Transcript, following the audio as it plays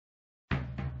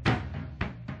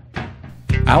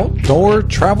Outdoor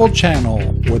Travel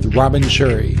Channel with Robin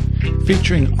Sherry,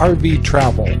 featuring RV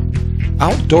travel,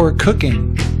 outdoor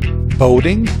cooking,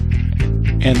 boating,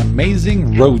 and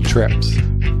amazing road trips.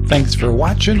 Thanks for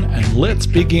watching, and let's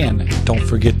begin. Don't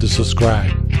forget to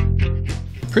subscribe.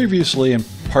 Previously in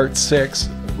part 6,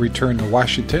 Return to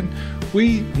Washington,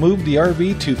 we moved the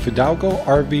RV to Fidalgo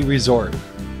RV Resort.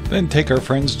 Then take our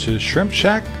friends to Shrimp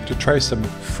Shack to try some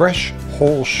fresh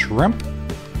whole shrimp,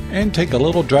 and take a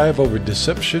little drive over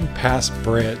Deception Pass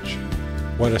Bridge.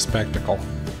 What a spectacle.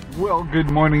 Well,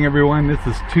 good morning everyone. This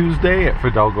is Tuesday at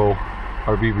Fidalgo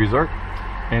RV Resort,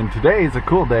 and today is a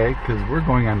cool day because we're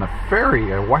going on the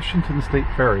ferry, a Washington State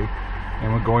ferry,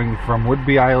 and we're going from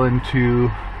Whidbey Island to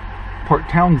Port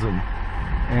Townsend.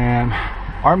 And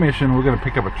our mission, we're going to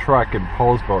pick up a truck, and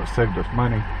Paul's boat saved us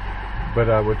money, but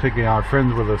we're taking our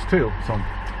friends with us too. So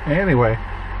anyway,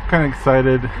 kind of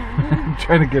excited.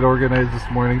 Trying to get organized this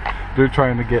morning. They're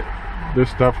trying to get their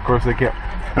stuff. Of course, they can't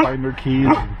find their keys.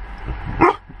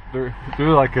 They're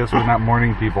like us. We're not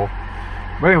morning people.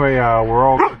 But anyway, we're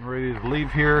all getting ready to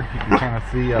leave here. You can kind of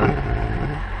see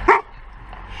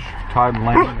Todd and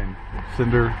Lane and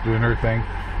Cinder doing her thing.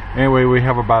 Anyway, we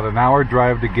have about an hour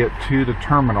drive to get to the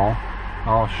terminal.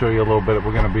 I'll show you a little bit.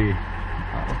 We're going to be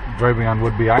driving on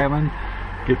Whidbey Island.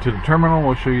 Get to the terminal.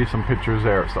 We'll show you some pictures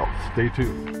there. So stay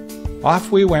tuned.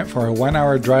 Off we went for a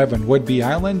 1-hour drive on Whidbey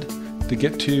Island to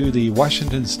get to the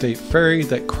Washington State Ferry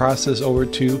that crosses over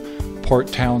to Port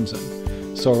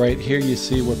Townsend. So right here you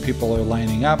see where people are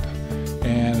lining up,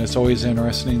 and it's always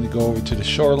interesting to go over to the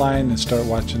shoreline and start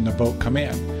watching the boat come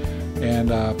in.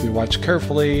 And if you watch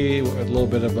carefully, a little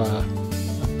bit of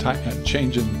a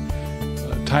change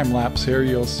in time lapse here,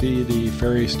 you'll see the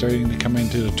ferry starting to come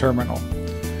into the terminal.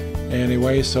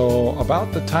 Anyway, so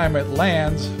about the time it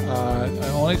lands, it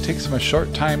only takes them a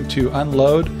short time to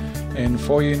unload, and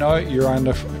before you know it, you're on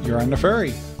the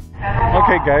ferry.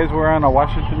 Okay, guys, we're on a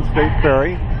Washington State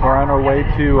ferry. We're on our way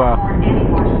to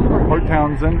Port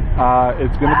Townsend.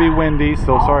 It's going to be windy,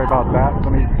 so sorry about that.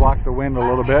 Let me block the wind a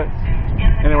little bit.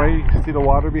 Anyway, you can see the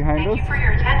water behind us. Thank you for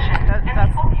your attention.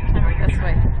 That's this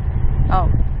way.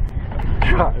 Oh.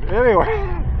 God.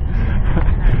 Anyway,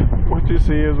 what you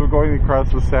see is we're going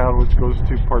across the sound, which goes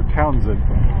to Port Townsend.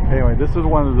 Anyway, this is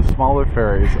one of the smaller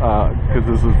ferries because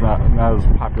this is not as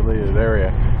populated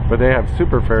area, but they have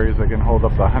super ferries that can hold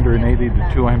up to 180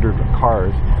 to 200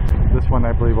 cars. This one,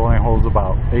 I believe, only holds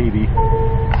about 80.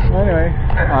 Anyway,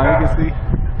 you can see,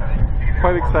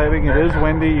 quite exciting. It is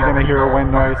windy. You're going to hear a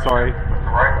wind noise. Sorry.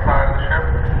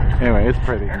 Anyway, it's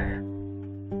pretty.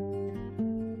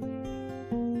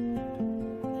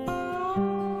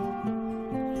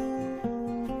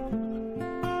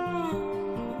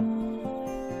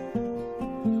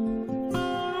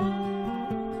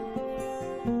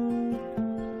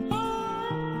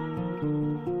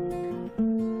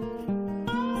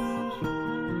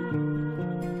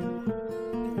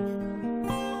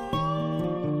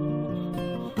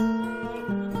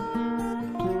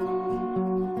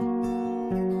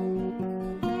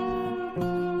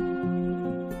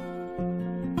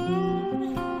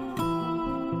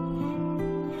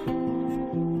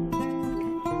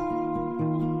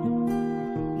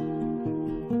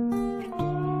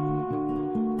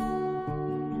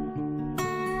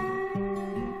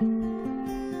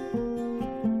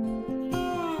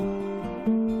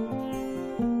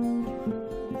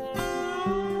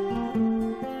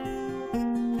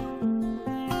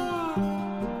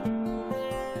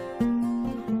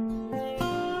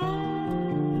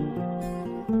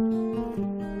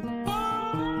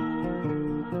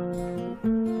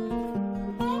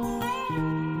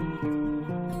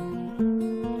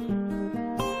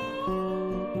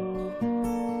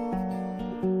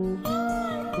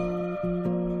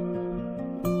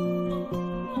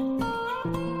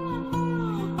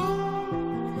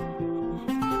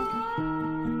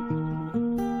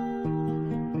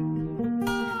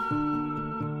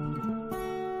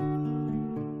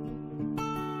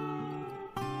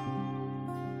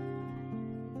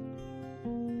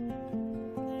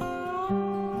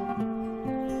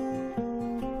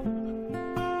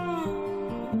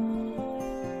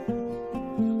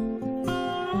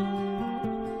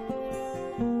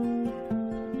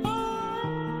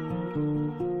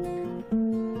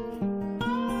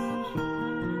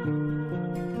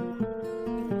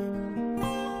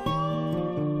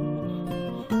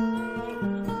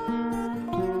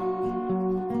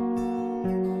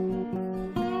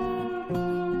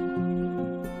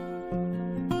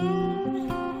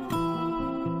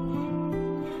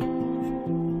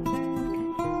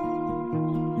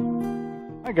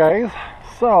 Hi guys,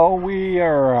 so we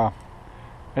are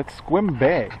at Sequim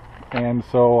Bay, and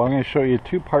so I'm going to show you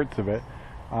two parts of it.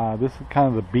 This is kind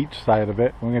of the beach side of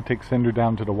it. We're going to take Cinder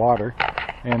down to the water,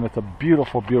 and it's a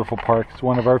beautiful, beautiful park. It's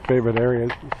one of our favorite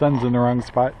areas. The sun's in the wrong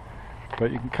spot,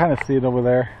 but you can kind of see it over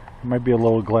there. It might be a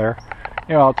little glare.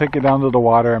 You know, I'll take you down to the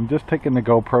water. I'm just taking the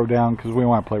GoPro down because we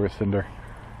want to play with Cinder.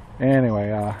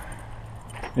 Anyway,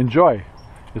 enjoy.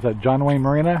 It's at John Wayne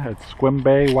Marina at Sequim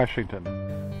Bay,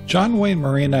 Washington. John Wayne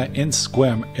Marina in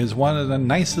Sequim is one of the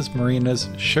nicest marinas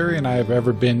Sherry and I have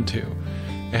ever been to.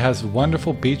 It has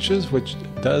wonderful beaches, which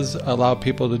does allow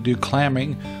people to do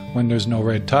clamming when there's no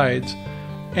red tides,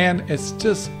 and it's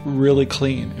just really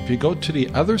clean. If you go to the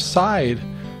other side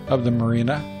of the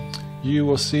marina, you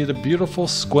will see the beautiful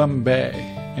Sequim Bay,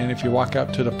 and if you walk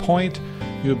out to the point,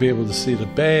 you'll be able to see the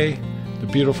bay, the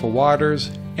beautiful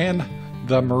waters, and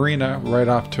the marina right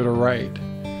off to the right.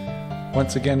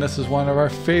 Once again, this is one of our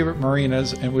favorite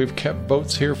marinas, and we've kept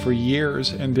boats here for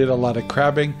years and did a lot of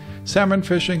crabbing, salmon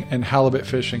fishing, and halibut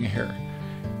fishing here.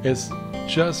 It's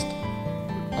just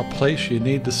a place you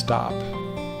need to stop.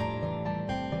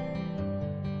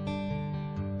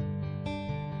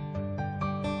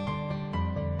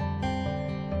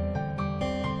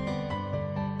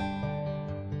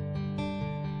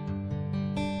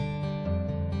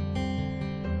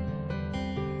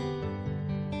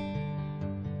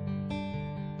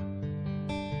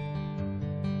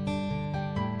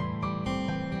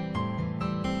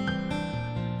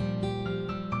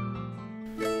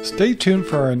 Stay tuned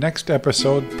for our next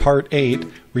episode, Part 8,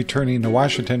 Returning to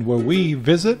Washington, where we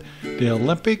visit the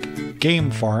Olympic Game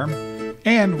Farm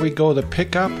and we go to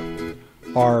pick up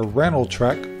our rental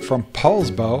truck from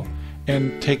Paulsbo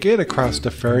and take it across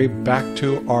the ferry back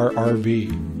to our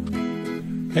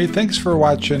RV. Hey, thanks for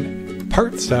watching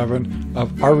Part 7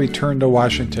 of our return to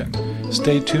Washington.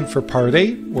 Stay tuned for Part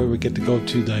 8, where we get to go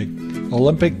to the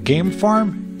Olympic Game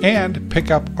Farm and pick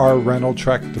up our rental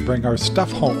truck to bring our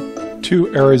stuff home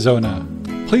to Arizona.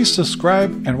 Please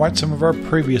subscribe and watch some of our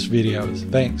previous videos.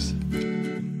 Thanks.